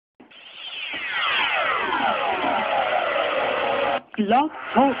Blog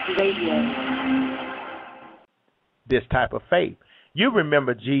Talk Radio. This type of faith. You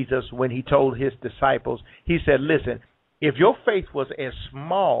remember Jesus when he told his disciples, he said, listen, if your faith was as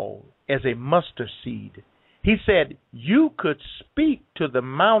small as a mustard seed, he said you could speak to the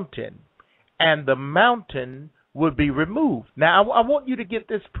mountain and the mountain would be removed. Now, I want you to get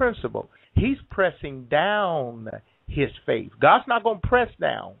this principle. He's pressing down his faith. God's not going to press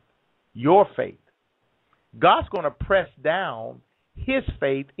down your faith. God's going to press down his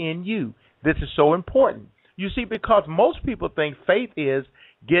faith in you. This is so important. You see, because most people think faith is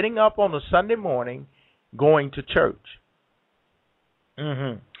getting up on a Sunday morning, going to church.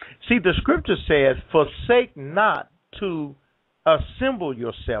 See, the scripture says, forsake not to assemble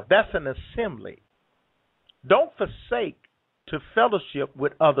yourself. That's an assembly. Don't forsake to fellowship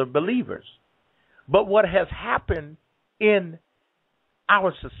with other believers. But what has happened in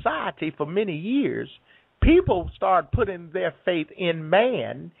our society for many years, people start putting their faith in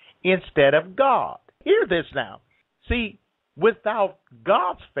man instead of God. Hear this now. See, without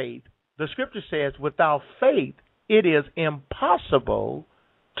God's faith, the scripture says, without faith, it is impossible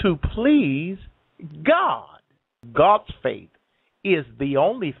to please God. God's faith is the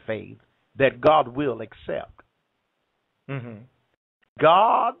only faith that God will accept.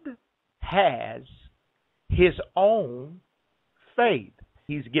 God has his own faith.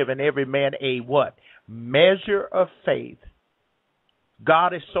 He's given every man a what? Measure of faith.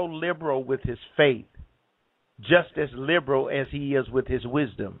 God is so liberal with his faith, just as liberal as he is with his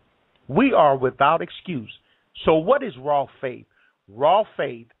wisdom. We are without excuse. So what is raw faith? Raw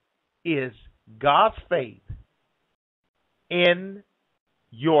faith is God's faith in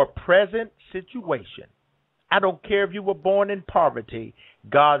your present situation. I don't care if you were born in poverty.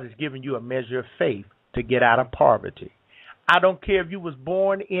 God has given you a measure of faith to get out of poverty. I don't care if you was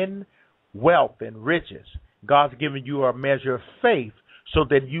born in wealth and riches. God's given you a measure of faith so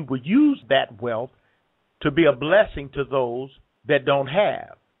that you will use that wealth to be a blessing to those that don't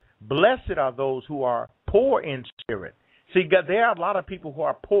have. Blessed are those who are poor in spirit. See, there are a lot of people who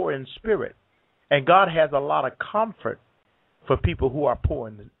are poor in spirit, and God has a lot of comfort for people who are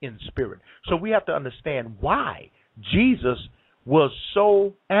poor in spirit. So we have to understand why Jesus was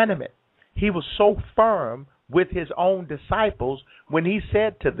so animate. He was so firm with his own disciples when he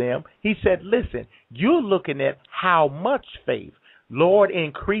said to them, he said, listen, you're looking at how much faith. Lord,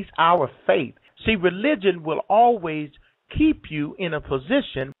 increase our faith. See, religion will always keep you in a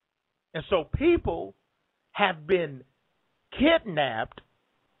position. And so people have been kidnapped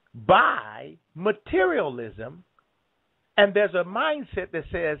by materialism. And there's a mindset that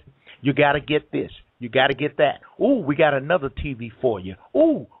says, you got to get this. You got to get that. Ooh, we got another TV for you.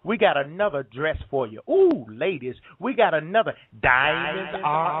 Ooh, we got another dress for you. Ooh, ladies, we got another. Diamonds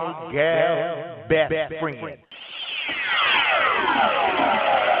are a girl's best friend.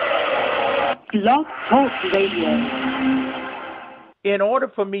 Blog Talk Radio. In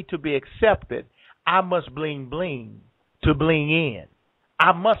order for me to be accepted, I must bling bling to bling in.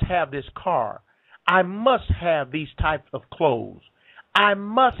 I must have this car. I must have these types of clothes. I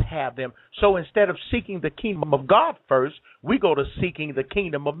must have them. So instead of seeking the kingdom of God first, we go to seeking the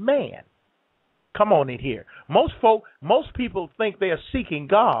kingdom of man. Come on in here. Most people think they are seeking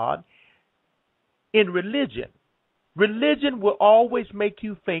God in religion. Religion will always make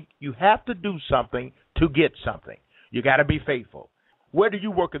you think you have to do something to get something. You got to be faithful. Where do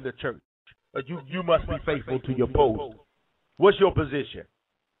you work in the church? You must be faithful to your post. What's your position?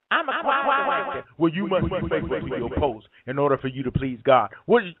 I'm a choir. Well, you must be faithful to your post in order for you to please God.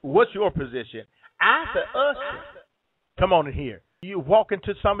 What's your position? I said, usher. Come on in here. You walk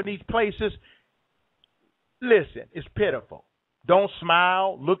into some of these places. Listen, it's pitiful. Don't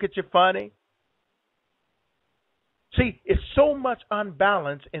smile. Look at you funny. See, it's so much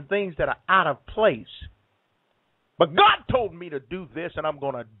unbalance in things that are out of place. But God told me to do this, and I'm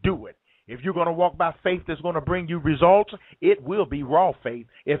going to do it. If you're going to walk by faith that's going to bring you results, it will be raw faith.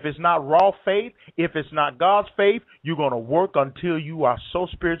 If it's not raw faith, if it's not God's faith, you're going to work until you are so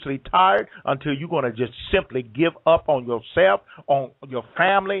spiritually tired, until you're going to just simply give up on yourself, on your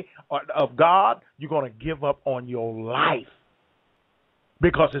family, of God. You're going to give up on your life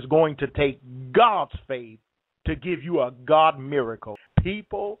because it's going to take God's faith to give you a God miracle.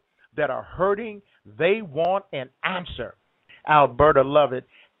 People that are hurting, they want an answer. Alberta Lovett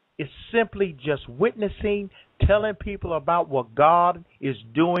is simply just witnessing, telling people about what God is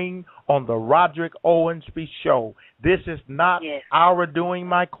doing on the Rodrick Owensby show. This is not our doing,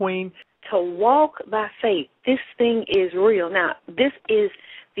 my queen. To walk by faith, this thing is real. Now, this is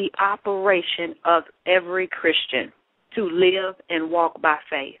the operation of every Christian, to live and walk by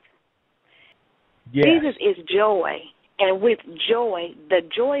faith. Yes. Jesus is joy, and with joy. The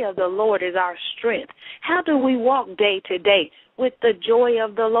joy of the Lord is our strength. How do we walk day to day? With the joy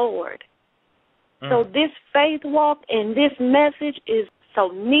of the Lord. So this faith walk and this message is so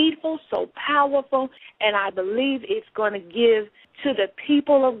needful, so powerful, and I believe it's going to give to the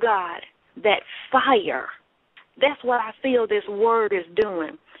people of God that fire. That's what I feel this word is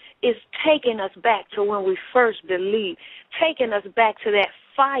doing. It's taking us back to when we first believed, taking us back to that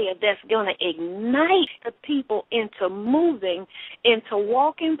fire that's going to ignite the people into moving, into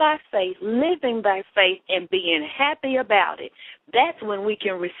walking by faith, living by faith, and being happy about it. That's when we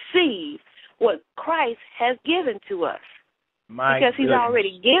can receive what Christ has given to us. Because he's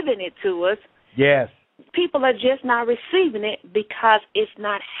already given it to us. Yes. People are just not receiving it because it's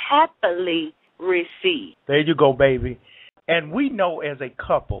not happily received. There you go, baby. And we know as a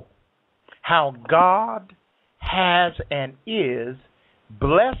couple how God has and is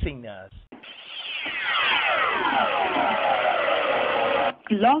blessing us.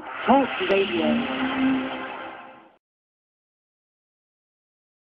 Blog Talk Radio.